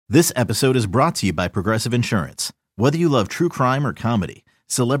This episode is brought to you by Progressive Insurance. Whether you love true crime or comedy,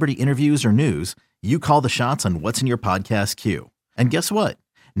 celebrity interviews or news, you call the shots on what's in your podcast queue. And guess what?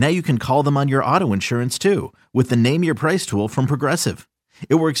 Now you can call them on your auto insurance too with the Name Your Price tool from Progressive.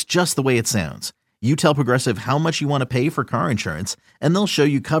 It works just the way it sounds. You tell Progressive how much you want to pay for car insurance, and they'll show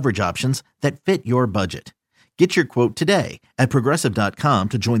you coverage options that fit your budget. Get your quote today at Progressive.com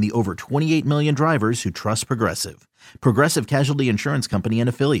to join the over 28 million drivers who trust Progressive. Progressive Casualty Insurance Company and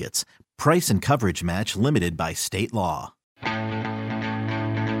Affiliates. Price and coverage match limited by state law.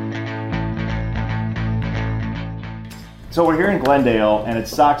 So we're here in Glendale, and it's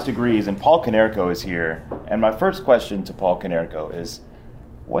Sox Degrees, and Paul Konerko is here. And my first question to Paul Konerko is,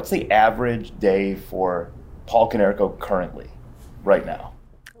 what's the average day for Paul Konerko currently, right now?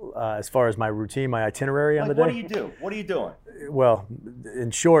 As far as my routine, my itinerary on the day? What do you do? What are you doing? Well,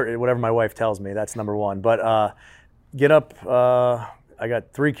 in short, whatever my wife tells me, that's number one. But get up, I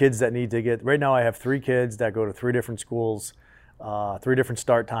got 3 kids that need to get, right now I have 3 kids that go to 3 different schools, 3 different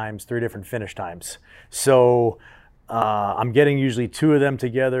start times, 3 different finish times. So I'm getting usually 2 of them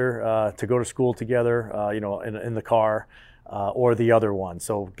together to go to school together, in the car. Or the other one.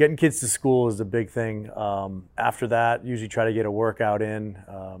 So getting kids to school is a big thing. After that, usually try to get a workout in,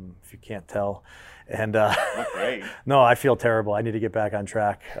 if you can't tell. And Great. No, I feel terrible. I need to get back on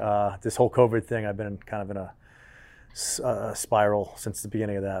track. This whole COVID thing, I've been kind of in a spiral since the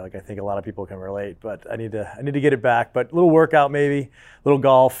beginning of that. Like, I think a lot of people can relate, but I need to get it back. But a little workout maybe, a little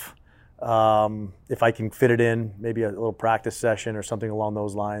golf, if I can fit it in, maybe a little practice session or something along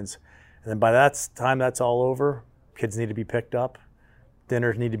those lines. And then by that time, that's all over. Kids need to be picked up,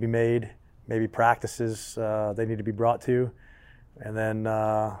 dinners need to be made, maybe practices they need to be brought to, and then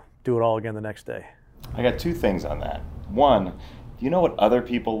do it all again the next day. I got 2 things on that. One, do you know what other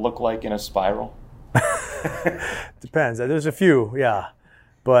people look like in a spiral? Depends. There's a few, yeah.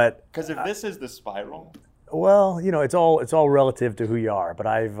 But because if this is the spiral, well, it's all relative to who you are. But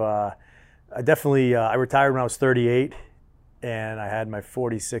I retired when I was 38, and I had my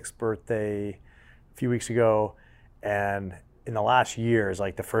 46th birthday a few weeks ago. And in the last year is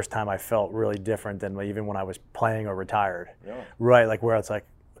like the first time I felt really different than even when I was playing or retired. Yeah. Right, like where it's like,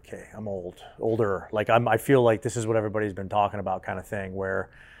 okay, I'm older. Like I feel like this is what everybody's been talking about, kind of thing,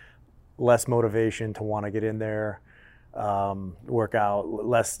 where less motivation to want to get in there, work out,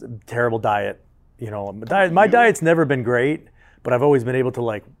 less terrible diet. My diet's never been great, but I've always been able to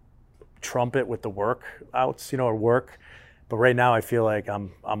like trump it with the workouts, or work. But right now I feel like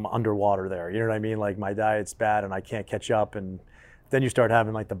I'm underwater there. You know what I mean? Like my diet's bad and I can't catch up. And then you start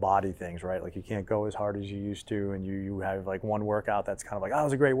having like the body things, right? Like you can't go as hard as you used to. And you have like one workout that's kind of like, oh, it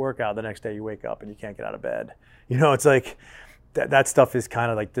was a great workout. The next day you wake up and you can't get out of bed. It's like that stuff is kind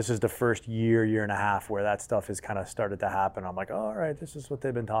of like, this is the first year and a half where that stuff has kind of started to happen. I'm like, oh, all right, this is what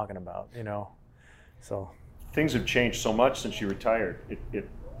they've been talking about, So things have changed so much since you retired.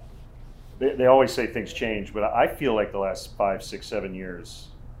 They always say things change, but I feel like the last 5, 6, 7 years.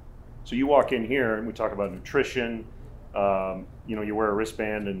 So you walk in here and we talk about nutrition. You wear a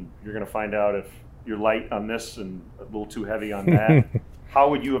wristband and you're going to find out if you're light on this and a little too heavy on that.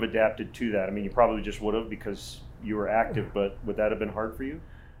 How would you have adapted to that? I mean, you probably just would have because you were active, but would that have been hard for you?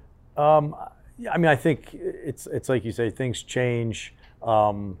 Yeah, I mean, I think it's like you say, things change,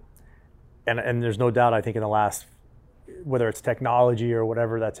 and there's no doubt. I think in the last, whether it's technology or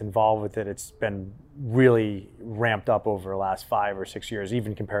whatever that's involved with it, it's been really ramped up over the last 5 or 6 years,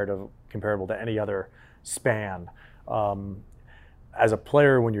 even comparable to any other span. As a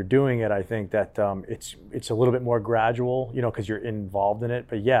player, when you're doing it, I think that it's a little bit more gradual, because you're involved in it.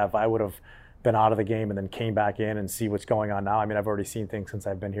 But yeah, if I would have been out of the game and then came back in and see what's going on now, I mean, I've already seen things since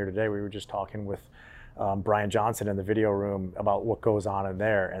I've been here today. We were just talking with Brian Johnson in the video room about what goes on in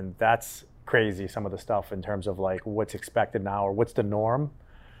there, and that's crazy, some of the stuff in terms of like what's expected now or what's the norm.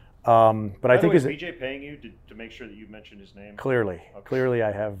 But I think is BJ paying you to make sure that you mentioned his name? Clearly, okay. Clearly,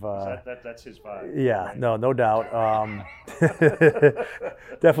 I have. That's his vibe. Yeah, right? no doubt.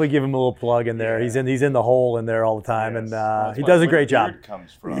 Definitely give him a little plug in there. Yeah. He's in the hole in there all the time, yes. And he does a great job.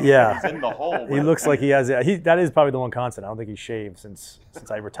 Comes from. Yeah, he's in the hole. He looks like he has. That is probably the one constant. I don't think he's shaved since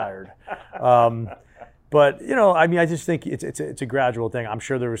I retired. But I mean, I just think it's a gradual thing. I'm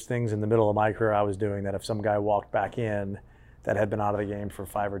sure there was things in the middle of my career I was doing that if some guy walked back in that had been out of the game for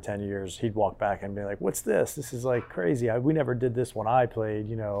 5 or 10 years, he'd walk back and be like, "What's this? This is like crazy. We never did this when I played."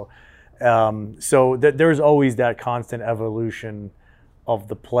 So there's always that constant evolution of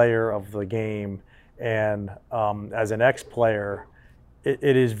the player of the game, and as an ex-player,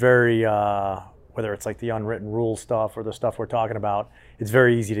 it is very whether it's like the unwritten rule stuff or the stuff we're talking about, it's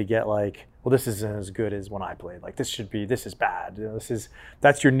very easy to get like, well, this isn't as good as when I played. Like this is bad. You know,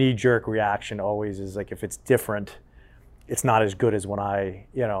 that's your knee-jerk reaction always, is like if it's different, it's not as good as when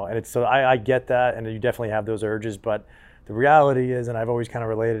and it's, so I get that, and you definitely have those urges, but the reality is, and I've always kind of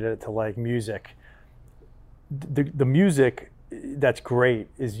related it to like music, the music that's great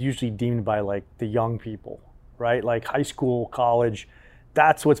is usually deemed by like the young people, right? Like high school, college,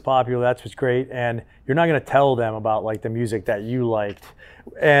 that's what's popular, that's what's great, and you're not going to tell them about like the music that you liked.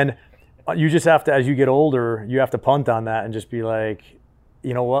 And you just have to, as you get older, you have to punt on that and just be like,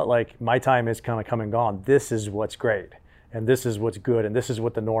 you know what, like my time is kind of come and gone. This is what's great, and this is what's good, and this is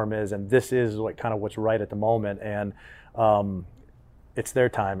what the norm is, and this is what kind of what's right at the moment, and it's their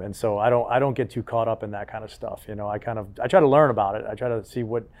time. And so I don't get too caught up in that kind of stuff. You know, I try to learn about it. I try to see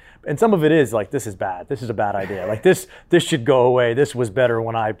and some of it is like, this is bad. This is a bad idea. Like this should go away. This was better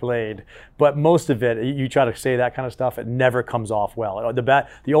when I played. But most of it, you try to say that kind of stuff, it never comes off well.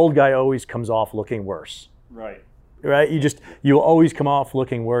 The old guy always comes off looking worse. Right. You'll always come off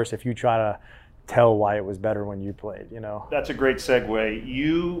looking worse if you try to tell why it was better when you played, you know. That's a great segue.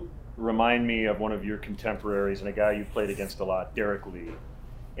 You remind me of one of your contemporaries and a guy you played against a lot, Derek Lee.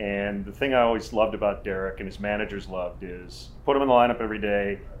 And the thing I always loved about Derek, and his managers loved, is put him in the lineup every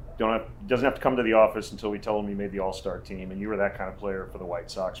day. Doesn't have to come to the office until we tell him he made the All-Star team. And you were that kind of player for the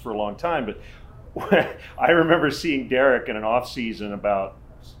White Sox for a long time. But I remember seeing Derek in an off-season about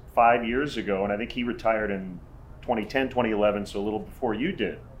 5 years ago, and I think he retired in 2010, 2011, so a little before you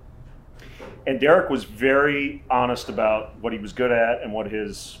did. And Derek was very honest about what he was good at and what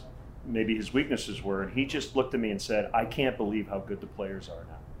maybe his weaknesses were, and he just looked at me and said, I can't believe how good the players are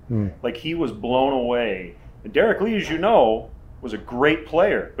now. Like he was blown away. And Derek Lee, as you know, was a great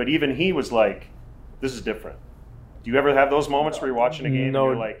player, but even he was like, this is different. Do you ever have those moments where you're watching a game and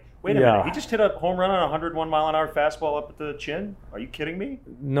you're like, wait a minute, he just hit a home run on a 101 mile an hour fastball up at the chin? Are you kidding me?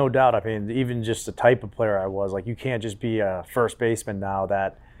 No doubt. I mean, even just the type of player I was, like you can't just be a first baseman now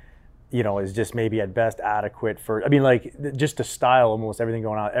that, you know, is just maybe at best adequate for, I mean, like just the style, almost everything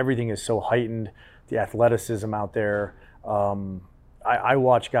going on, everything is so heightened, the athleticism out there. I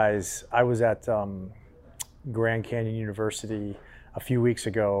watch guys, I was at Grand Canyon University a few weeks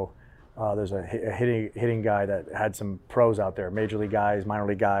ago. There's a hitting guy that had some pros out there, major league guys, minor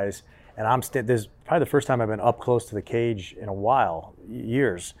league guys, and this is probably the first time I've been up close to the cage in a while,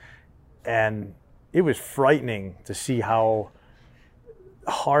 years, and it was frightening to see how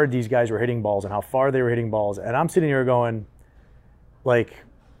hard these guys were hitting balls and how far they were hitting balls. And I'm sitting here going, like,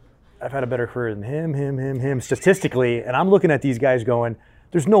 I've had a better career than him statistically. And I'm looking at these guys going,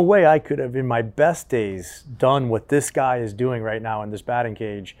 there's no way I could have in my best days done what this guy is doing right now in this batting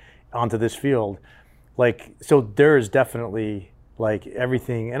cage onto this field. Like, so there is definitely like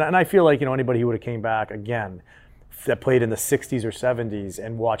everything. And I feel like, you know, anybody who would have came back again that played in the 60s or 70s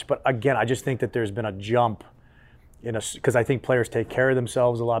and watched. But again, I just think that there's been a jump because I think players take care of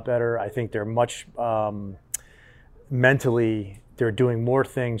themselves a lot better. I think they're much mentally, they're doing more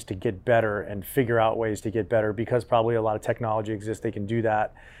things to get better and figure out ways to get better because probably a lot of technology exists. They can do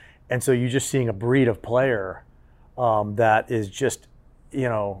that. And so you're just seeing a breed of player that is just, you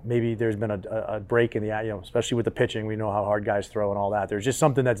know, maybe there's been a break in the, you know, especially with the pitching. We know how hard guys throw and all that. There's just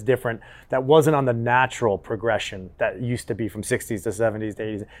something that's different that wasn't on the natural progression that used to be from 60s to 70s to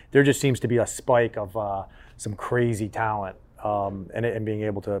 80s. There just seems to be a spike of some crazy talent and being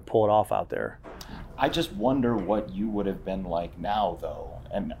able to pull it off out there. I just wonder what you would have been like now, though,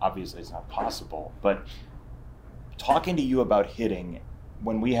 and obviously it's not possible, but talking to you about hitting,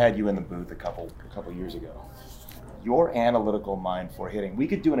 when we had you in the booth a couple years ago, your analytical mind for hitting, we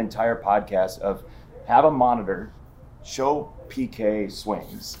could do an entire podcast of have a monitor, show PK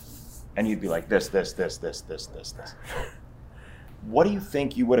swings, and you'd be like this. What do you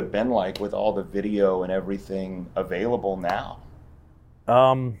think you would have been like with all the video and everything available now?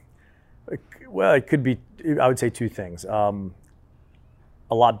 Well, it could be, I would say two things. A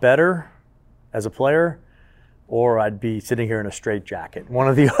lot better as a player, or I'd be sitting here in a straitjacket, one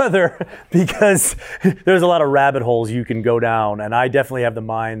or the other, because there's a lot of rabbit holes you can go down. And I definitely have the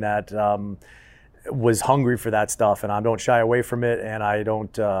mind that was hungry for that stuff, and I don't shy away from it, and I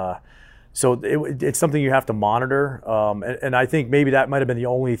don't... So it's something you have to monitor, and I think maybe that might have been the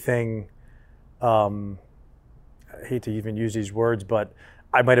only thing. I hate to even use these words, but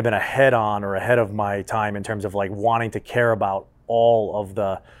I might have been ahead of my time in terms of like wanting to care about all of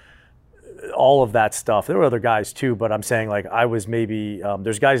that stuff. There were other guys too, but I'm saying like I was maybe.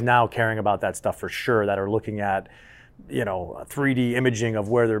 There's guys now caring about that stuff for sure that are looking at a 3D imaging of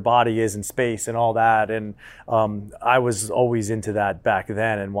where their body is in space and all that. And I was always into that back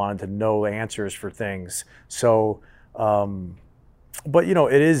then and wanted to know answers for things. So, but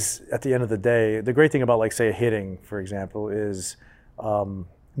it is, at the end of the day, the great thing about, like, say, hitting, for example, is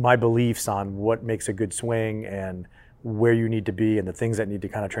my beliefs on what makes a good swing and where you need to be and the things that need to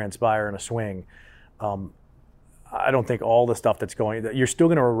kind of transpire in a swing. I don't think all the stuff that's you're still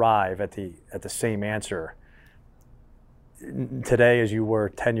going to arrive at the same answer today as you were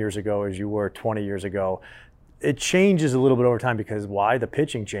 10 years ago, as you were 20 years ago. It changes a little bit over time because why? The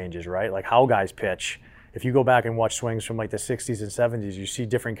pitching changes, right? Like how guys pitch. If you go back and watch swings from like the 60s and 70s, you see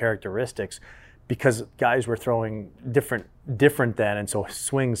different characteristics because guys were throwing different then, and so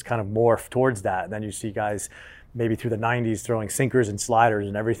swings kind of morph towards that. And then you see guys maybe through the 90s throwing sinkers and sliders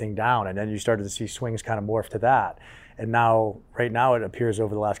and everything down, and then you started to see swings kind of morph to that. And now, right now, it appears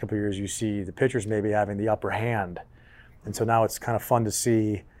over the last couple of years, you see the pitchers maybe having the upper hand. And so now it's kind of fun to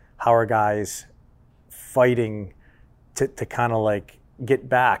see how are guys fighting to kind of like get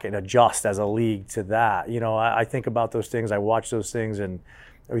back and adjust as a league to that. I think about those things, I watch those things, and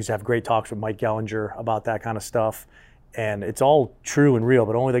I used to have great talks with Mike Gellinger about that kind of stuff. And it's all true and real,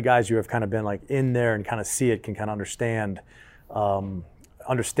 but only the guys who have kind of been like in there and kind of see it can kind of understand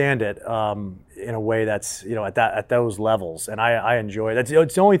it in a way that's, at those levels. And I enjoy it.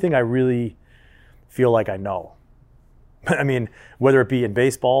 It's the only thing I really feel like I know. I mean, whether it be in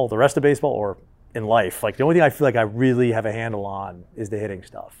baseball, the rest of baseball, or in life, like the only thing I feel like I really have a handle on is the hitting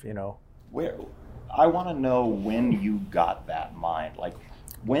stuff, Where I want to know when you got that mind. Like,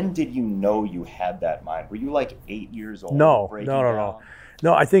 when did you know you had that mind? Were you like 8 years old? No.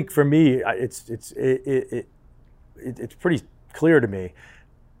 No, I think for me, it's pretty clear to me.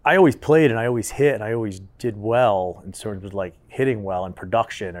 I always played and I always hit and I always did well in terms of like hitting well and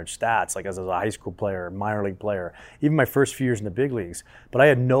production or stats, like as a high school player, minor league player, even my first few years in the big leagues. But I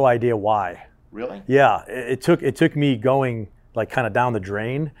had no idea why. Really? Yeah, it took me going like kind of down the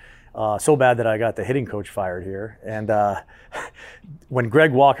drain. So bad that I got the hitting coach fired here. And when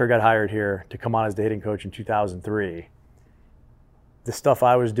Greg Walker got hired here to come on as the hitting coach in 2003, the stuff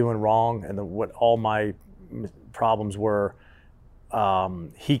I was doing wrong and what all my problems were,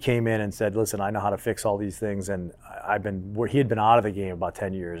 he came in and said, listen, I know how to fix all these things. And he had been out of the game about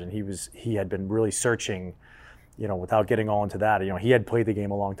 10 years and he had been really searching, without getting all into that, he had played the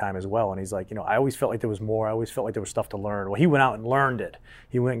game a long time as well. And he's like, I always felt like there was more. I always felt like there was stuff to learn. Well, he went out and learned it.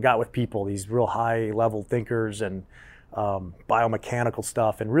 He went and got with people, these real high level thinkers and biomechanical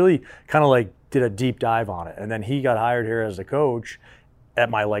stuff, and really kind of like did a deep dive on it. And then he got hired here as the coach at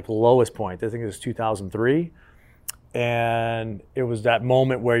my like lowest point. I think it was 2003. And it was that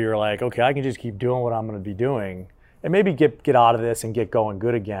moment where you're like, okay, I can just keep doing what I'm going to be doing and maybe get out of this and get going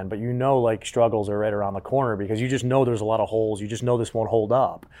good again. But like struggles are right around the corner because you just know there's a lot of holes. You just know this won't hold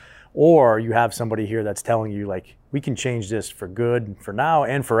up. Or you have somebody here that's telling you like, we can change this for good for now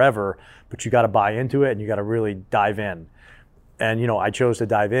and forever, but you got to buy into it and you got to really dive in. And, I chose to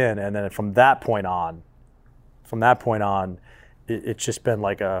dive in. And then from that point on, it's just been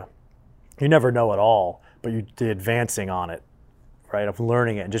like you never know at all, but the advancing on it, right? Of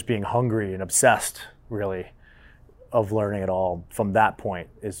learning it and just being hungry and obsessed, really, of learning it all from that point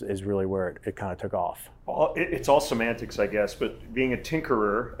is really where it kind of took off. Well, it's all semantics, I guess, but being a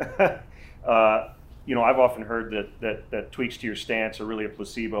tinkerer, I've often heard that tweaks to your stance are really a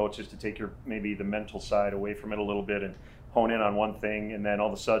placebo. It's just to take maybe the mental side away from it a little bit and hone in on one thing, and then all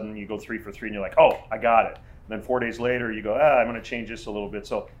of a sudden you go 3 for 3 and you're like, oh, I got it. And then 4 days later you go, I'm going to change this a little bit.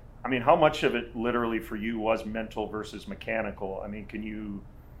 So, I mean, how much of it literally for you was mental versus mechanical? I mean, can you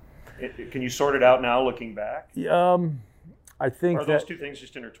sort it out now looking back? I think or are those two things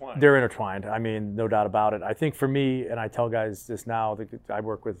just intertwined? They're intertwined. I mean, no doubt about it. I think for me, and I tell guys this now, I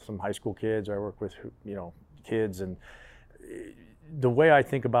work with some high school kids, or I work with kids, and the way I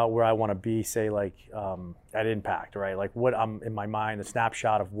think about where I want to be, say like at Impact, right? Like what I'm in my mind, a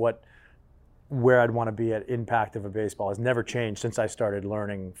snapshot of where I'd want to be at Impact of a baseball has never changed since I started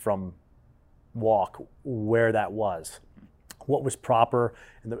learning from Walk where that was. What was proper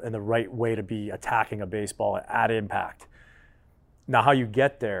and the right way to be attacking a baseball at Impact. Now, how you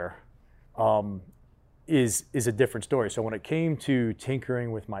get there is a different story. So when it came to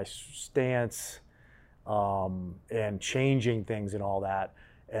tinkering with my stance and changing things and all that,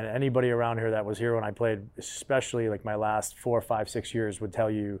 and anybody around here that was here when I played, especially like my last 4, 5, 6 years, would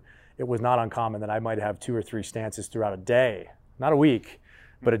tell you it was not uncommon that I might have 2 or 3 stances throughout a day, not a week,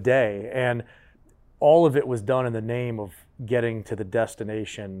 but a day. And all of it was done in the name of getting to the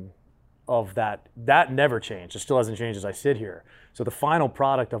destination of that never changed. It still hasn't changed as I sit here. So the final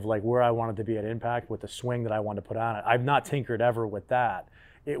product of like where I wanted to be at Impact with the swing that I wanted to put on it, I've not tinkered ever with that.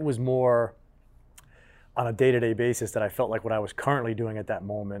 It was more on a day-to-day basis that I felt like what I was currently doing at that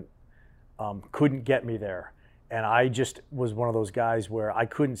moment couldn't get me there. And I just was one of those guys where I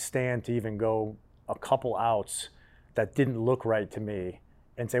couldn't stand to even go a couple outs that didn't look right to me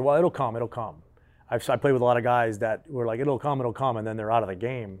and say, well, it'll come. I played with a lot of guys that were like, it'll come, and then they're out of the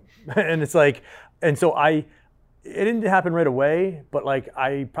game. And it's like, and so it didn't happen right away, but like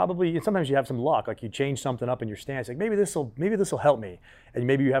sometimes you have some luck, like you change something up in your stance, like maybe this will help me, and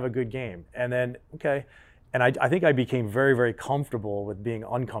maybe you have a good game. And then, okay. And I think I became very, very comfortable with being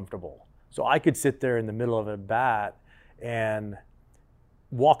uncomfortable. So I could sit there in the middle of a bat and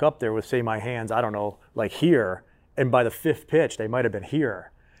walk up there with, say, my hands, I don't know, like here, and by the fifth pitch, they might have been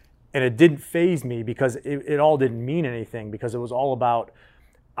here. And it didn't faze me because it all didn't mean anything, because it was all about,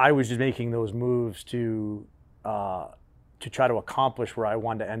 I was just making those moves to try to accomplish where I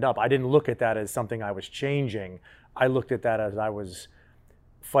wanted to end up. I didn't look at that as something I was changing. I looked at that as I was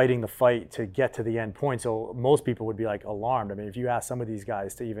fighting the fight to get to the end point. So most people would be like alarmed. I mean, if you ask some of these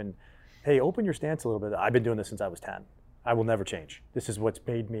guys to even, hey, open your stance a little bit. I've been doing this since I was 10. I will never change. This is what's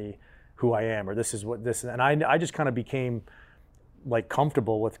made me who I am, or this is what this is. And I just kind of became like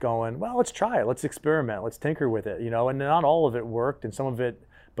comfortable with going, well, let's try it. Let's experiment. Let's tinker with it, and not all of it worked, and some of it,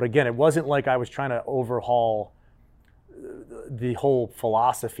 but again, it wasn't like I was trying to overhaul the whole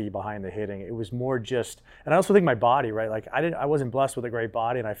philosophy behind the hitting. It was more just, and I also think my body, right? Like I wasn't blessed with a great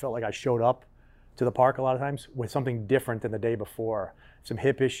body, and I felt like I showed up to the park a lot of times with something different than the day before. Some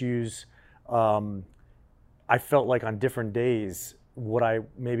hip issues. I felt like on different days, what I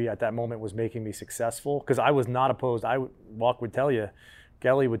maybe at that moment was making me successful, because I was not opposed. Walk would tell you,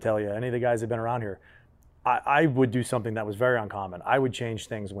 Kelly would tell you, any of the guys that have been around here, I would do something that was very uncommon. I would change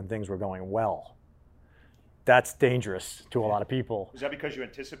things when things were going well. That's dangerous to a lot of people. Is that because you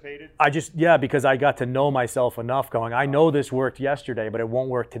anticipated? Because I got to know myself enough going, I know this worked yesterday, but it won't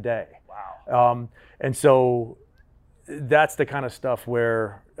work today. Wow. And so that's the kind of stuff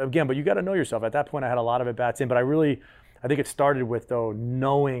where, again, but you got to know yourself. At that point, I had a lot of at-bats in, but I think it started with, though,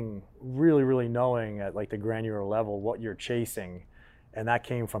 really knowing at like the granular level what you're chasing. And that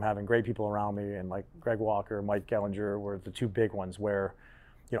came from having great people around me, and like Greg Walker, Mike Gellinger were the two big ones where,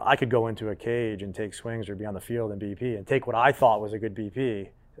 I could go into a cage and take swings or be on the field in BP and take what I thought was a good BP.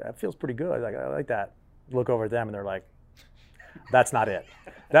 That feels pretty good. I like that. Look over at them and they're like, that's not it.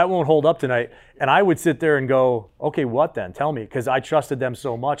 That won't hold up tonight. And I would sit there and go, okay, what then? Tell me. Because I trusted them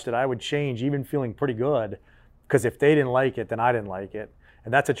so much that I would change even feeling pretty good. Because if they didn't like it, then I didn't like it.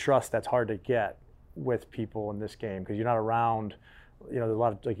 And that's a trust that's hard to get with people in this game, because you're not around, there's a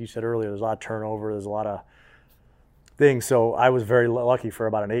lot of, like you said earlier, there's a lot of turnover, there's a lot of things. So I was very lucky for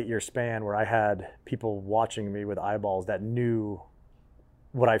about an 8-year span where I had people watching me with eyeballs that knew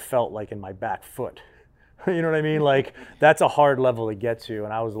what I felt like in my back foot. You know what I mean? Like, that's a hard level to get to,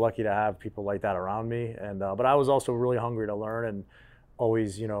 and I was lucky to have people like that around me. And but I was also really hungry to learn, and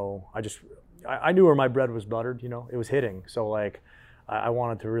always, I knew where my bread was buttered. It was hitting. So like, I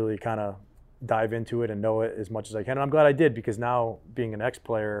wanted to really kind of dive into it and know it as much as I can. And I'm glad I did, because now being an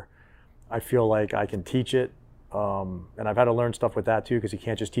ex-player, I feel like I can teach it. And I've had to learn stuff with that too, because you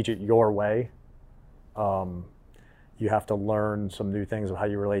can't just teach it your way. You have to learn some new things of how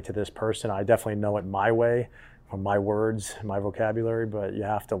you relate to this person. I definitely know it my way, from my words, my vocabulary, but you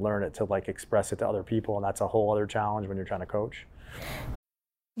have to learn it to like express it to other people, and that's a whole other challenge when you're trying to coach.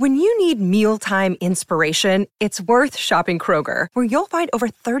 When you need mealtime inspiration, it's worth shopping Kroger, where you'll find over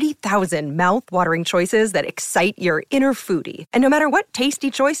 30,000 mouth-watering choices that excite your inner foodie. And no matter what tasty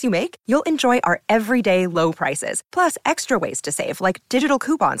choice you make, you'll enjoy our everyday low prices, plus extra ways to save, like digital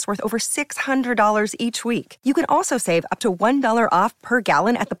coupons worth over $600 each week. You can also save up to $1 off per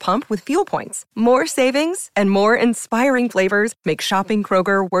gallon at the pump with fuel points. More savings and more inspiring flavors make shopping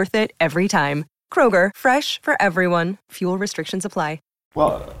Kroger worth it every time. Kroger, fresh for everyone. Fuel restrictions apply.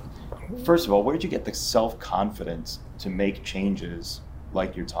 Well, first of all, where'd you get the self-confidence to make changes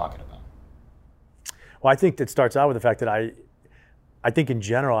like you're talking about? Well, I think that starts out with the fact that I think in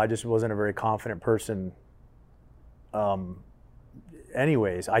general, I just wasn't a very confident person.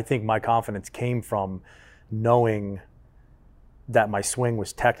 Anyways, I think my confidence came from knowing that my swing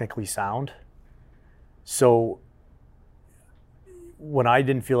was technically sound. So when I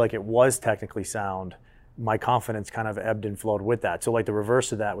didn't feel like it was technically sound, my confidence kind of ebbed and flowed with that. So like the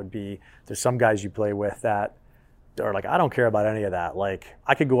reverse of that would be, there's some guys you play with that are like, I don't care about any of that. Like,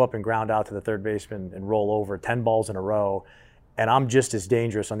 I could go up and ground out to the third baseman and roll over 10 balls in a row, and I'm just as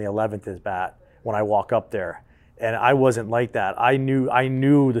dangerous on the 11th at bat when I walk up there. And I wasn't like that. I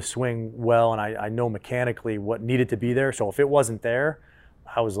knew the swing well, and I know mechanically what needed to be there. So if it wasn't there,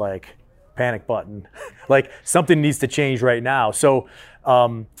 I was like, panic button. Like, something needs to change right now. So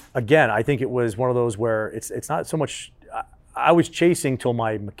again, I think it was one of those where it's not so much, I was chasing till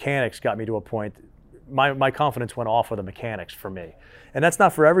my mechanics got me to a point. My confidence went off of the mechanics for me. And that's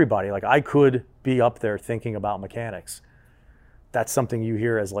not for everybody. Like, I could be up there thinking about mechanics. That's something you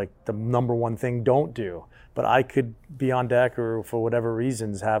hear as like the number one thing don't do. But I could be on deck, or for whatever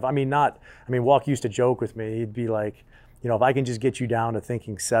reasons Walk used to joke with me. He'd be like, if I can just get you down to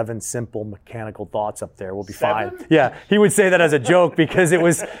thinking 7 simple mechanical thoughts up there, we'll be 7? fine. Yeah, he would say that as a joke because it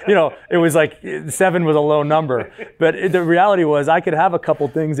was like 7 was a low number. But the reality was I could have a couple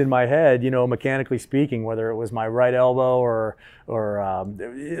things in my head, mechanically speaking, whether it was my right elbow or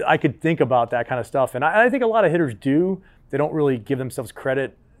I could think about that kind of stuff. And I think a lot of hitters do. They don't really give themselves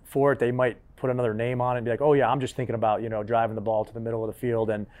credit for it. They might put another name on it and be like, oh yeah, I'm just thinking about, driving the ball to the middle of the field.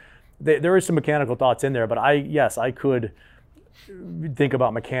 And there is some mechanical thoughts in there, but I could think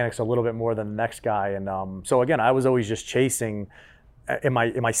about mechanics a little bit more than the next guy. And so again, I was always just chasing, am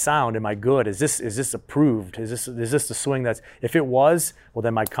I sound? Am I good? Is this approved? Is this the swing that's, if it was, well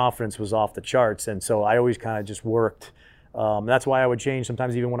then my confidence was off the charts. And so I always kind of just worked. That's why I would change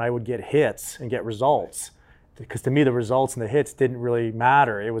sometimes even when I would get hits and get results. Because to me, the results and the hits didn't really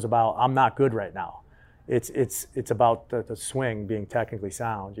matter. It was about, I'm not good right now. It's about the swing being technically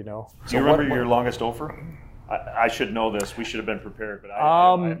sound, Do you remember your longest over? I should know this. We should have been prepared, but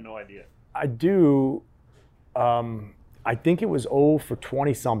I have no idea. I do. I think it was 0 for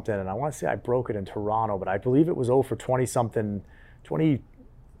 20-something, and I want to say I broke it in Toronto, but I believe it was 0 for 20-something, 26,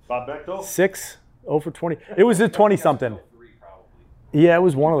 Bob Bechtel? 0 for 20. It was a 20-something. Yeah, it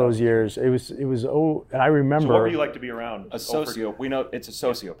was one of those years. It was. And I remember. So what were you like to be around? We know it's a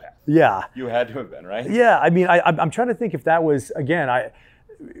sociopath. Yeah. You had to have been, right? Yeah, I'm trying to think if that was, again,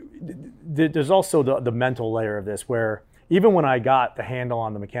 there's also the mental layer of this where even when I got the handle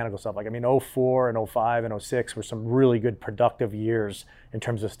on the mechanical stuff, 04 and 05 and 06 were some really good productive years in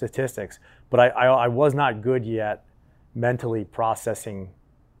terms of statistics, but I was not good yet mentally processing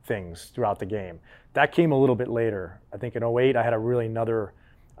things throughout the game. That came a little bit later. I think in 08, I had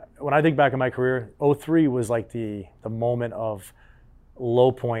when I think back in my career, 03 was like the moment of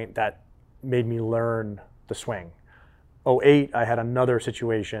low point that made me learn the swing. 08, I had another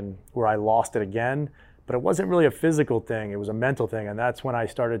situation where I lost it again, but it wasn't really a physical thing, it was a mental thing, and that's when I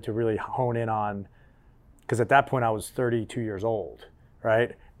started to really hone in on, because at that point I was 32 years old,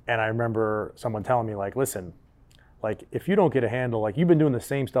 right? And I remember someone telling me, like, listen, like, if you don't get a handle, like, you've been doing the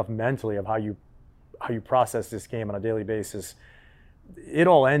same stuff mentally of how you process this game on a daily basis, it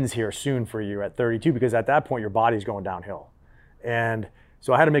all ends here soon for you at 32, because at that point your body's going downhill. And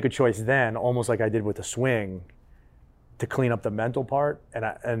so I had to make a choice then, almost like I did with the swing, to clean up the mental part.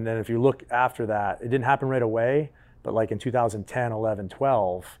 And then if you look after that, it didn't happen right away, but like in 2010, 11,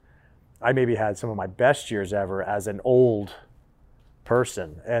 12, I maybe had some of my best years ever as an old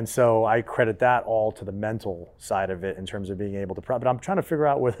person. And so I credit that all to the mental side of it in terms of being able to, but I'm trying to figure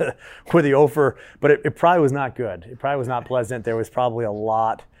out where the offer, but it probably was not good. It probably was not pleasant. There was probably a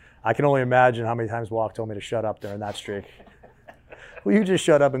lot. I can only imagine how many times Walk told me to shut up during that streak. Will you just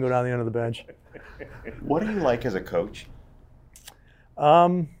shut up and go down the end of the bench? What are you like as a coach?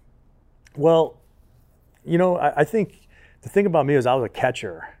 Well, I think the thing about me is I was a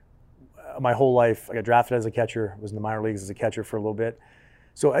catcher. My whole life, I got drafted as a catcher, was in the minor leagues as a catcher for a little bit.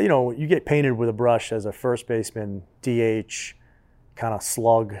 So, you get painted with a brush as a first baseman, DH, kind of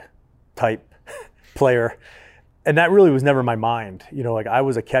slug type player. And that really was never my mind. Like, I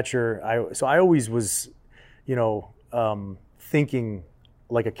was a catcher. So I always was, thinking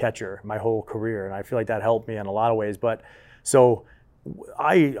like a catcher my whole career. And I feel like that helped me in a lot of ways. But so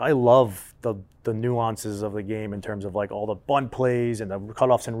I love the nuances of the game in terms of like all the bunt plays and the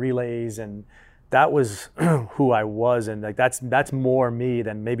cutoffs and relays, and that was who I was, and like that's more me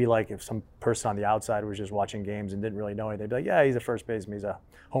than maybe like if some person on the outside was just watching games and didn't really know anything. They'd be like, yeah, he's a first baseman, he's a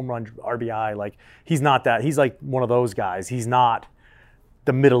home run RBI. Like, he's not that. He's like one of those guys. He's not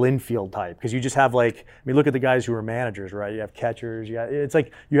the middle infield type, because you just have look at the guys who are managers, right? You have catchers. It's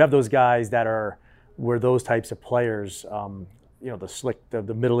like you have those guys that were those types of players. The slick, the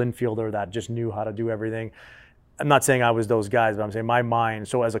middle infielder that just knew how to do everything. I'm not saying I was those guys, but I'm saying my mind.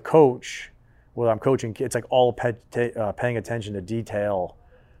 So as a coach, whether I'm coaching, it's like all paying attention to detail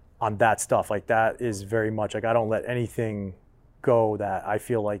on that stuff. Like, that is very much like I don't let anything go that I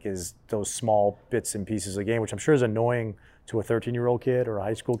feel like is those small bits and pieces of the game, which I'm sure is annoying to a 13-year-old kid or a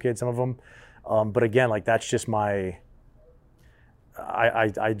high school kid, some of them. But again, like, that's just my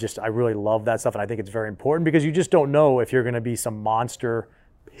I really love that stuff, and I think it's very important because you just don't know if you're going to be some monster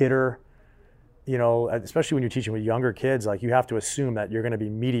hitter. You know, especially when you're teaching with younger kids, like you have to assume that you're going to be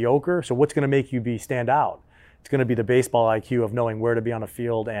mediocre. So what's going to make you stand out? It's going to be the baseball IQ of knowing where to be on the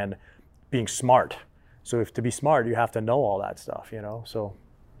field and being smart. So to be smart, you have to know all that stuff, you know. So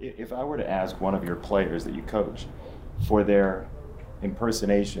if I were to ask one of your players that you coach for their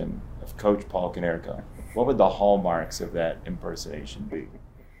impersonation of Coach Paul Konerko, what would the hallmarks of that impersonation be?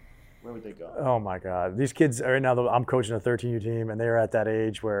 Where would they go? Oh my God, these kids right now. I'm coaching a 13U team, and they're at that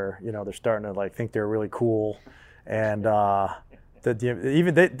age where they're starting to like think they're really cool, and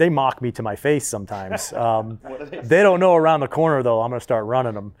even they mock me to my face sometimes. They don't know around the corner though. I'm going to start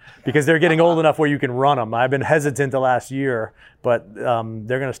running them because they're getting old enough where you can run them. I've been hesitant the last year, but they're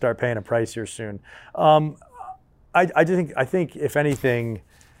going to start paying a price here soon. I think if anything,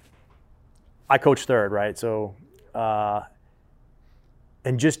 I coach third, right? So,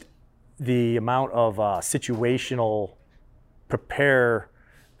 and just the amount of situational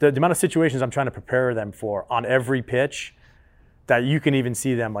the amount of situations I'm trying to prepare them for on every pitch, that you can even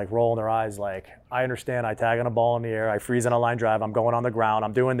see them like rolling their eyes like, I understand, I tag on a ball in the air, I freeze on a line drive, I'm going on the ground,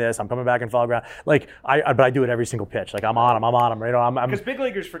 I'm doing this, I'm coming back and foul ground. Like, but I do it every single pitch. Like I'm on them, you know. Because big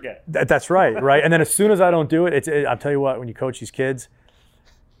leaguers forget. That's right, right? And then as soon as I don't do it, I'll tell you what, when you coach these kids,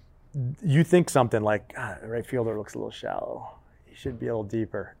 you think something like, God, the right fielder looks a little shallow. He should be a little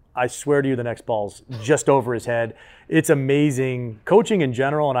deeper. I swear to you, the next ball's just over his head. It's amazing. Coaching in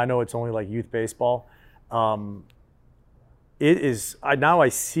general, and I know it's only like youth baseball, it is, now I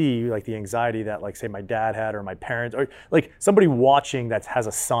see like the anxiety that like say my dad had or my parents or like somebody watching that has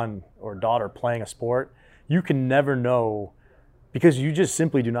a son or daughter playing a sport. You can never know because you just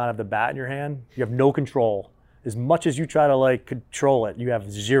simply do not have the bat in your hand. You have no control. As much as you try to like control it, you have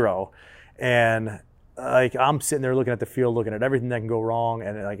zero. And like I'm sitting there looking at the field, looking at everything that can go wrong.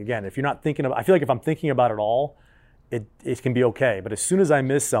 And like, again, if you're not thinking about, I feel like if I'm thinking about it all, it can be okay. But as soon as I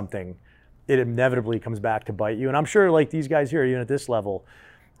miss something, it inevitably comes back to bite you. And I'm sure like these guys here, even at this level,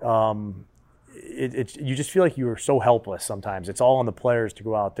 you just feel like you're so helpless sometimes. It's all on the players to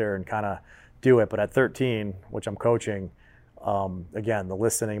go out there and kind of do it. But at 13, which I'm coaching, again, the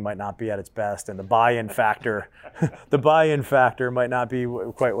listening might not be at its best, and the buy-in factor, might not be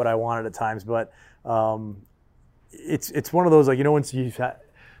quite what I wanted at times. But it's one of those, like, you know,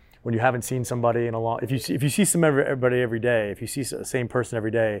 when you haven't seen somebody in a long, if you see somebody every day, if you see the same person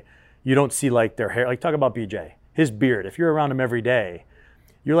every day, you don't see like their hair. Like talk about BJ, his beard. If you're around him every day,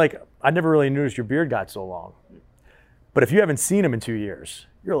 you're like, I never really noticed your beard got so long. But if you haven't seen him in 2 years,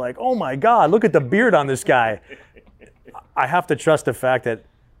 you're like, oh my God, look at the beard on this guy. I have to trust the fact that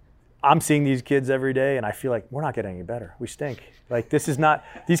I'm seeing these kids every day and I feel like we're not getting any better. We stink. Like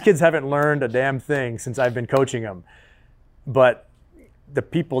these kids haven't learned a damn thing since I've been coaching them. But the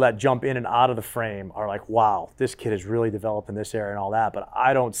people that jump in and out of the frame are like, wow, this kid has really developed in this area and all that. But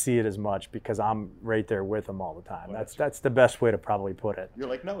I don't see it as much because I'm right there with him all the time. Well, that's the best way to probably put it. You're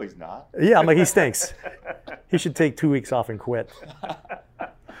like, no, he's not. Yeah, I'm like, he stinks. He should take 2 weeks off and quit.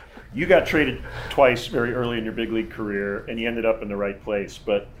 You got traded twice very early in your big league career, and you ended up in the right place.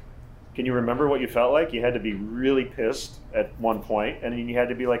 But can you remember what you felt like? You had to be really pissed at one point, and then you had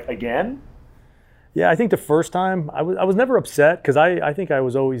to be like, again? Yeah, I think the first time, I was never upset because I think I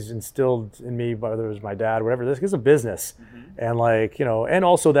was always instilled in me, whether it was my dad, whatever, this is a business. Mm-hmm. And like, you know, and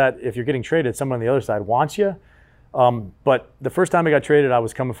also that if you're getting traded, someone on the other side wants you. But the first time I got traded, I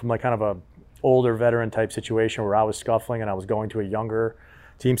was coming from like kind of a older veteran type situation where I was scuffling and I was going to a younger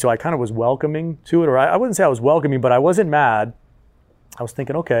team. So I kind of was welcoming to it, or I wouldn't say I was welcoming, but I wasn't mad. I was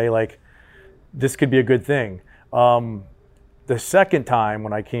thinking, okay, like this could be a good thing. The second time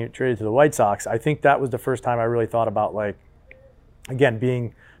when I came traded to the White Sox, I think that was the first time I really thought about, like, again,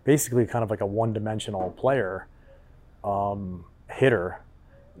 being basically kind of like a one-dimensional player, hitter,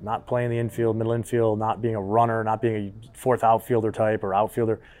 not playing the infield, middle infield, not being a runner, not being a fourth outfielder type or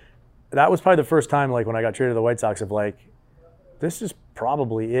outfielder. That was probably the first time, like when I got traded to the White Sox, of like, this is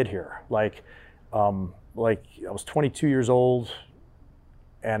probably it here. Like I was 22 years old,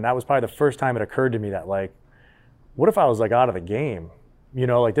 and that was probably the first time it occurred to me that, like, what if I was like out of the game? You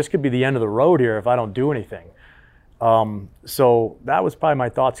know, like this could be the end of the road here if I don't do anything. So that was probably my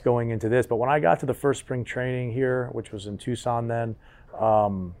thoughts going into this. But when I got to the first spring training here, which was in Tucson then,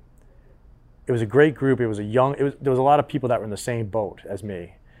 it was a great group. There was a lot of people that were in the same boat as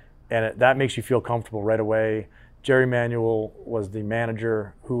me. And that makes you feel comfortable right away. Jerry Manuel was the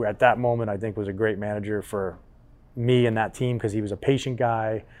manager who at that moment I think was a great manager for me and that team because he was a patient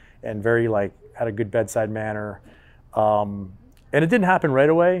guy and very like had a good bedside manner. And it didn't happen right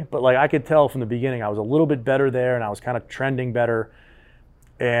away, but like I could tell from the beginning I was a little bit better there and I was kind of trending better.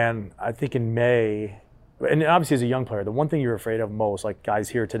 And I think in May, and obviously as a young player, the one thing you're afraid of most, like guys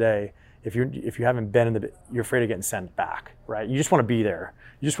here today, if you haven't been you're afraid of getting sent back, right? You just want to be there.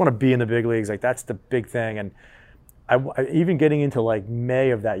 You just want to be in the big leagues. Like that's the big thing. And I even getting into like May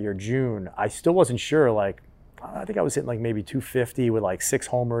of that year, June, I still wasn't sure. Like I think I was hitting like maybe 250 with like 6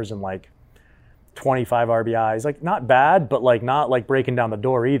 homers and like 25 RBIs. Like not bad, but like not like breaking down the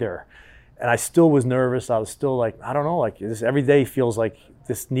door either. And I still was nervous. I was still like, I don't know, like this every day feels like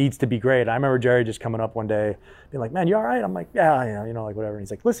this needs to be great. I remember Jerry just coming up one day being like, man, you all right? I'm like, yeah, you know, like whatever. And he's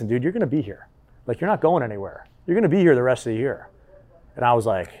like, listen, dude, you're going to be here. Like, you're not going anywhere. You're going to be here the rest of the year. And I was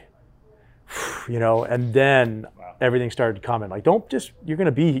like, you know, and then everything started coming. Like, you're going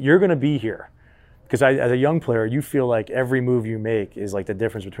to be here. Because as a young player, you feel like every move you make is like the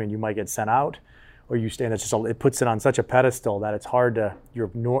difference between you might get sent out or you stay in. It puts it on such a pedestal that it's hard to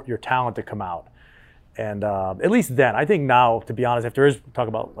your talent to come out. And at least then, I think now, to be honest, if there is talk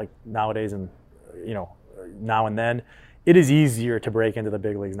about like nowadays and you know now and then, it is easier to break into the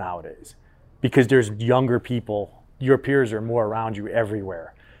big leagues nowadays because there's younger people. Your peers are more around you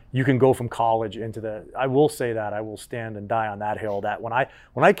everywhere. You can go from college into the. I will say that I will stand and die on that hill. That when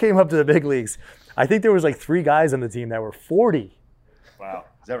I came up to the big leagues, I think there was like 3 guys on the team that were 40. Wow.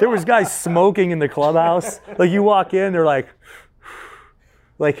 There was guys smoking in the clubhouse. Like you walk in, they're like,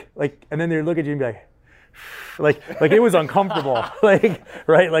 and then they look at you and be like it was uncomfortable. Like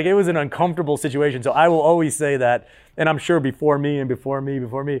it was an uncomfortable situation. So I will always say that, and I'm sure before me,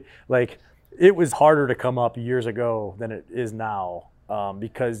 like it was harder to come up years ago than it is now.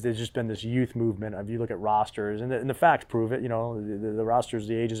 Because there's just been this youth movement. If you look at rosters, and the facts prove it, you know, the rosters,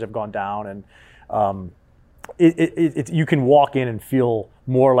 the ages have gone down, and you can walk in and feel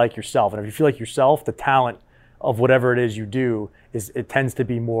more like yourself. And if you feel like yourself, the talent of whatever it is you do it tends to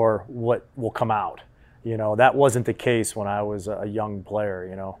be more what will come out. You know, that wasn't the case when I was a young player.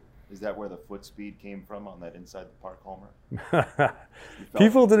 You know. Is that where the foot speed came from on that inside the park homer?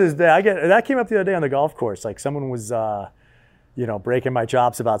 People to this day, that came up the other day on the golf course. Like someone was. You know, breaking my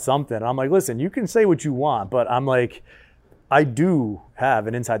chops about something. And I'm like, listen, you can say what you want, but I'm like, I do have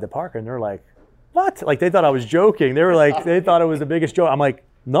an inside the park. And they're like, what? Like they thought I was joking. They were like, they thought it was the biggest joke. I'm like,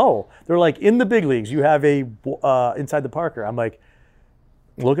 no. They're like, in the big leagues, you have a inside the parker. I'm like,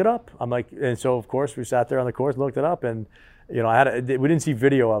 look it up. I'm like, and so of course we sat there on the course, looked it up, and you know, we didn't see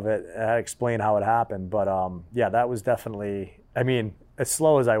video of it. I had to explain how it happened, but yeah, that was definitely. I mean, as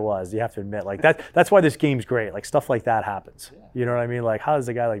slow as I was, you have to admit, like that's why this game's great. Like stuff like that happens. Yeah. You know what I mean? Like how does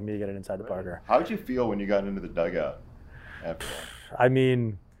a guy like me get it inside the parker? How did you feel when you got into the dugout after that? I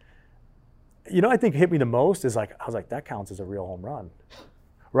mean, you know, I think hit me the most is like I was like, that counts as a real home run,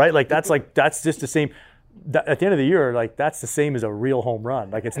 right? Like that's just the same. At the end of the year, like that's the same as a real home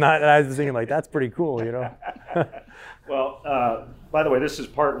run. Like it's not. I was thinking like that's pretty cool, you know. Well, by the way, this is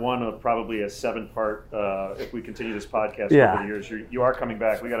part 1 of probably a 7-part. If we continue this podcast yeah. over the years, you are coming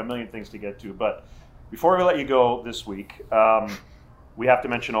back. We got a million things to get to, but before we let you go this week, we have to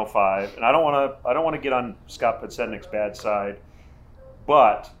mention 05, and I don't want to get on Scott Podsednik's bad side,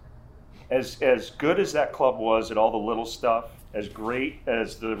 but as good as that club was at all the little stuff, as great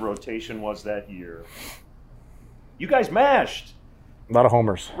as the rotation was that year, you guys mashed. A lot of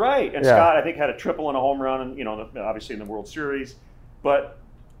homers. Right. And yeah. Scott, I think, had a triple and a home run, and, you know, obviously in the World Series. But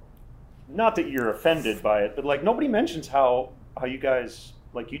not that you're offended by it, but, like, nobody mentions how you guys,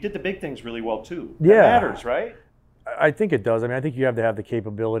 like, you did the big things really well, too. That yeah. matters, right? I think it does. I mean, I think you have to have the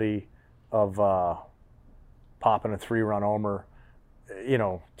capability of popping a 3-run homer, you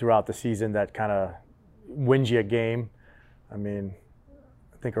know, throughout the season that kind of wins you a game. I mean,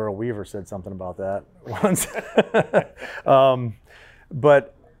 I think Earl Weaver said something about that once.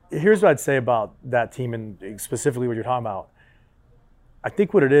 But here's what I'd say about that team and specifically what you're talking about. I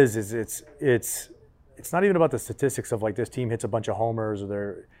think what it is it's not even about the statistics of like this team hits a bunch of homers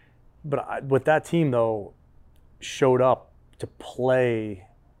but that team though showed up to play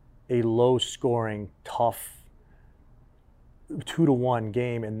a low-scoring, tough 2-1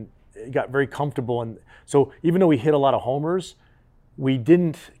 game and it got very comfortable. And so even though we hit a lot of homers, we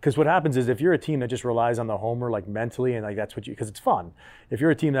didn't, because what happens is if you're a team that just relies on the homer like mentally and like that's what because it's fun. If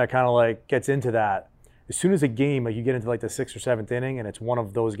you're a team that kind of like gets into that, as soon as a game like you get into like the 6th or 7th inning and it's one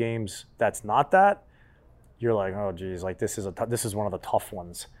of those games that's not that, you're like, oh geez, like this is one of the tough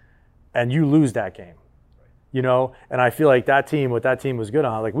ones, and you lose that game, you know. And I feel like what that team was good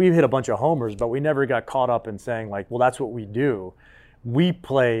on, like we hit a bunch of homers, but we never got caught up in saying like, well, that's what we do. We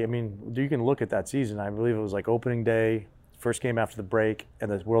play. I mean, you can look at that season. I believe it was like opening day. First game after the break, and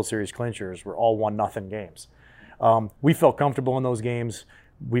the World Series clinchers were all 1-0 games. We felt comfortable in those games.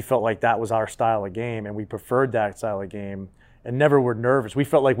 We felt like that was our style of game, and we preferred that style of game. and never were nervous. We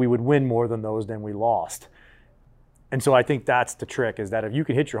felt like we would win more than those than we lost. And so I think that's the trick, is that if you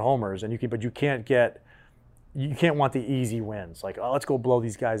can hit your homers and but you can't want the easy wins. Like, oh, let's go blow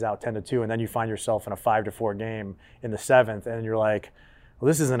these guys out 10-2, and then you find yourself in a 5-4 game in the 7th, and you're like, well,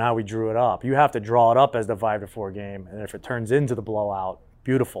 this isn't how we drew it up. You have to draw it up as the 5-4 game, and if it turns into the blowout,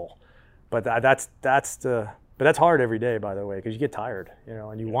 beautiful. But that's hard every day, by the way, because you get tired,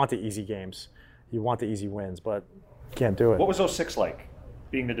 and you want the easy games, you want the easy wins, but you can't do it. What was 06 like,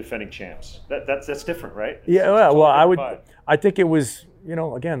 being the defending champs? That's different, right? Yeah, I think it was,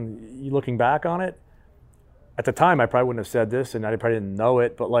 again, you looking back on it. At the time, I probably wouldn't have said this, and I probably didn't know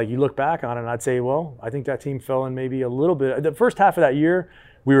it, but like you look back on it, and I'd say, well, I think that team fell in maybe a little bit. The first half of that year,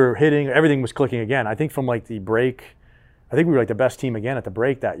 we were hitting, everything was clicking again. I think from like the break, I think we were like the best team again at the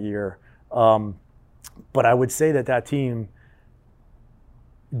break that year. But I would say that team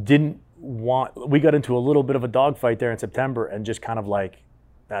we got into a little bit of a dogfight there in September and just kind of like,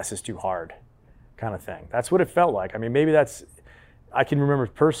 that's just too hard kind of thing. That's what it felt like. I mean, maybe I can remember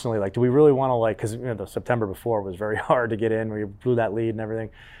personally, like, do we really want to, because the September before was very hard to get in. We blew that lead and everything.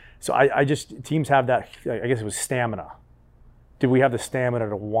 So teams have that, I guess it was stamina. Do we have the stamina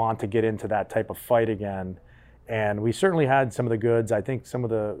to want to get into that type of fight again? And we certainly had some of the goods. I think some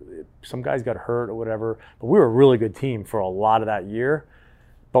guys got hurt or whatever, but we were a really good team for a lot of that year.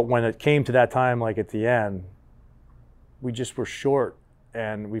 But when it came to that time, like at the end, we just were short.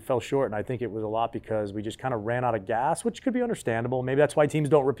 And we fell short, and I think it was a lot because we just kind of ran out of gas, which could be understandable. Maybe that's why teams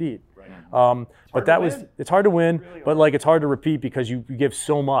don't repeat. Right. It's hard to win, really, but like it's hard to repeat because you give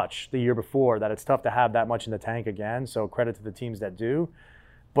so much the year before that it's tough to have that much in the tank again. So credit to the teams that do.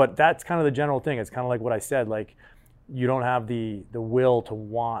 But that's kind of the general thing. It's kind of like what I said, like you don't have the will to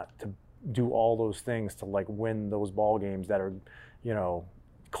want to do all those things to like win those ball games that are,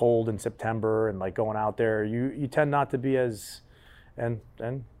 cold in September and like going out there. You tend not to be as. And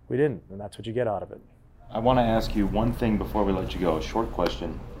we didn't, and that's what you get out of it. I want to ask you one thing before we let you go, a short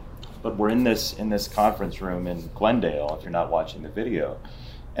question. But we're in this conference room in Glendale, if you're not watching the video,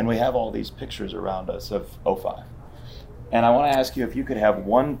 and we have all these pictures around us of 05. And I want to ask you if you could have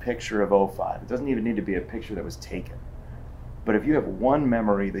one picture of 05. It doesn't even need to be a picture that was taken. But if you have one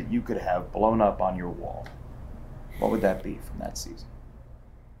memory that you could have blown up on your wall, what would that be from that season?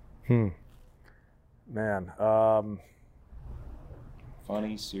 Man.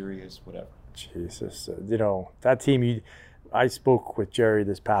 Funny, serious, whatever. Jesus. That team, I spoke with Jerry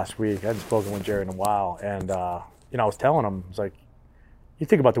this past week. I hadn't spoken with Jerry in a while. And, I was telling him, it's like, you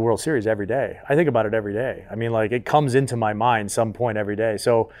think about the World Series every day. I think about it every day. I mean, like, it comes into my mind some point every day.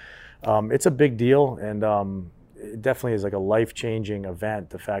 So it's a big deal. And it definitely is like a life-changing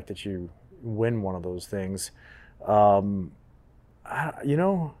event, the fact that you win one of those things. I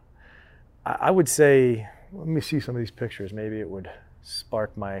would say, let me see some of these pictures. Maybe it would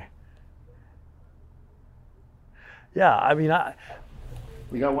spark my. Yeah, I mean,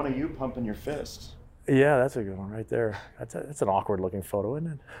 we got one of you pumping your fist. Yeah, that's a good one right there. That's an awkward-looking photo,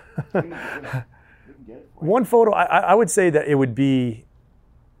 isn't it? We can get it for you. One photo, I would say that it would be.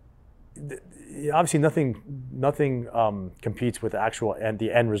 Obviously, nothing competes with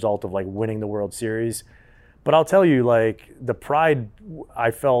the end result of like winning the World Series. But I'll tell you, like the pride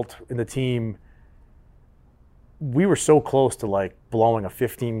I felt in the team. We were so close to like blowing a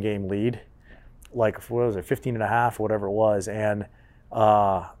 15-game lead, like what was it, 15 and a half, or whatever it was. And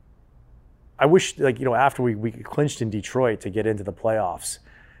I wish, like, after we clinched in Detroit to get into the playoffs.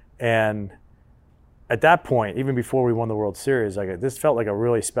 And at that point, even before we won the World Series, like this felt like a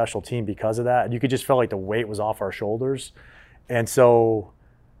really special team because of that. And you could just feel like the weight was off our shoulders. And so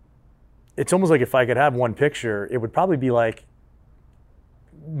it's almost like if I could have one picture, it would probably be like,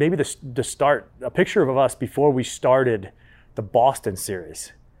 maybe the start, a picture of us before we started the Boston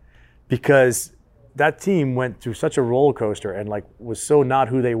series, because that team went through such a roller coaster and like was so not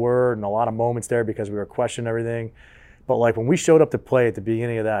who they were, and a lot of moments there because we were questioning everything. But like when we showed up to play at the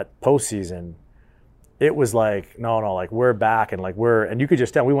beginning of that postseason, it was like, no, like we're back, and like and you could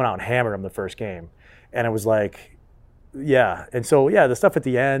just tell we went out and hammered them the first game, and it was like, yeah. And so yeah, the stuff at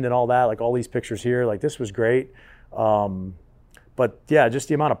the end and all that, like all these pictures here, like this was great. But yeah,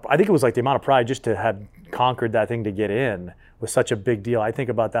 just I think it was like the amount of pride just to have conquered that thing to get in was such a big deal. I think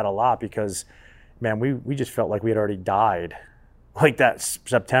about that a lot because, man, we just felt like we had already died like that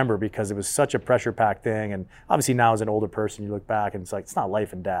September because it was such a pressure-packed thing. And obviously now as an older person, you look back and it's like, it's not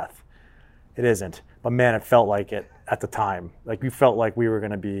life and death. It isn't. But man, it felt like it at the time. Like we felt like we were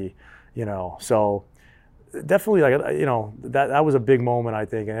going to be, so definitely like, that was a big moment, I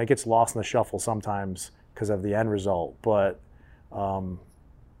think. And it gets lost in the shuffle sometimes because of the end result. But,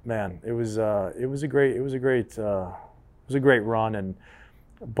 man, it was a great was a great run and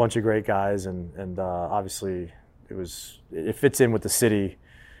a bunch of great guys, and obviously it fits in with the city.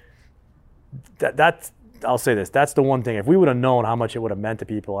 That's I'll say this, that's the one thing. If we would have known how much it would have meant to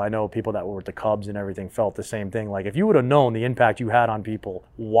people, I know people that were with the Cubs and everything felt the same thing. Like if you would have known the impact you had on people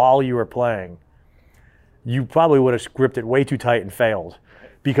while you were playing, you probably would have gripped it way too tight and failed.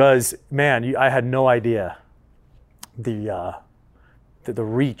 Because, man, I had no idea the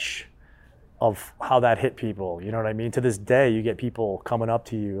reach of how that hit people. You know what I mean? To this day, you get people coming up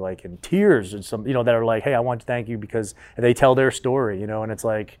to you like in tears and some, that are like, hey, I want to thank you, because they tell their story, and it's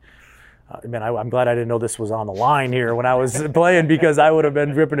like, man, I'm glad I didn't know this was on the line here when I was playing, because I would have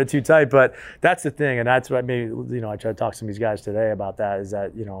been gripping it too tight. But that's the thing, and that's what made I tried to talk to some of these guys today about that, is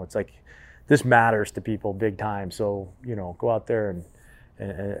that, it's like this matters to people big time. So, go out there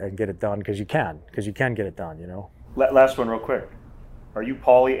and get it done, because you can get it done, Last one real quick. Are you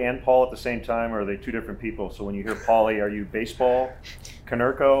Paulie and Paul at the same time, or are they two different people? So when you hear Paulie, are you baseball,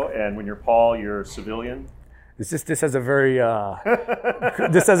 Konerko, and when you're Paul, you're civilian? This has a very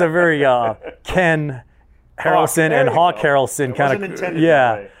Ken Harrelson and Hawk Harrelson kind of.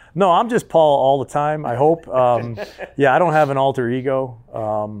 Yeah. No, I'm just Paul all the time, I hope. I don't have an alter ego,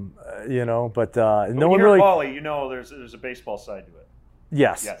 but no one really. Paulie, there's a baseball side to it.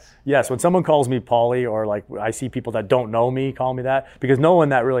 Yes. When someone calls me Paulie, or like I see people that don't know me call me that, because no one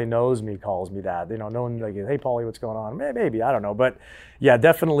that really knows me calls me that. No one like, hey Paulie, what's going on? Maybe, I don't know, but yeah,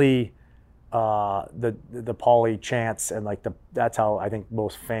 definitely. The Paulie chants, and that's how I think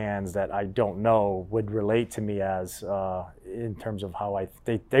most fans that I don't know would relate to me as in terms of how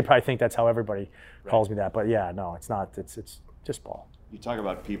they probably think that's how everybody calls me that. But yeah, no, it's not. It's just Paul. You talk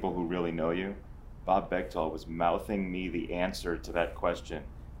about people who really know you. Bob Bechtel was mouthing me the answer to that question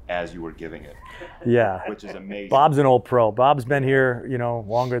as you were giving it. Yeah, which is amazing. Bob's an old pro. Bob's been here,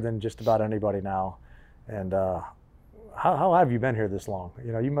 longer than just about anybody now, and. How have you been here this long?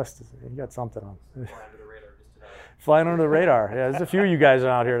 You got something on. Flying under the radar. Yeah, there's a few of you guys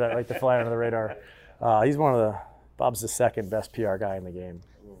out here that like to fly under the radar. Bob's the second best PR guy in the game.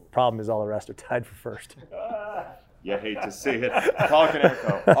 Problem is all the rest are tied for first. You hate to see it. Paul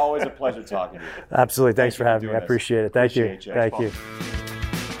Konerko, always a pleasure talking to you. Absolutely. Thanks for having me. I appreciate it. Thank you. Thank you.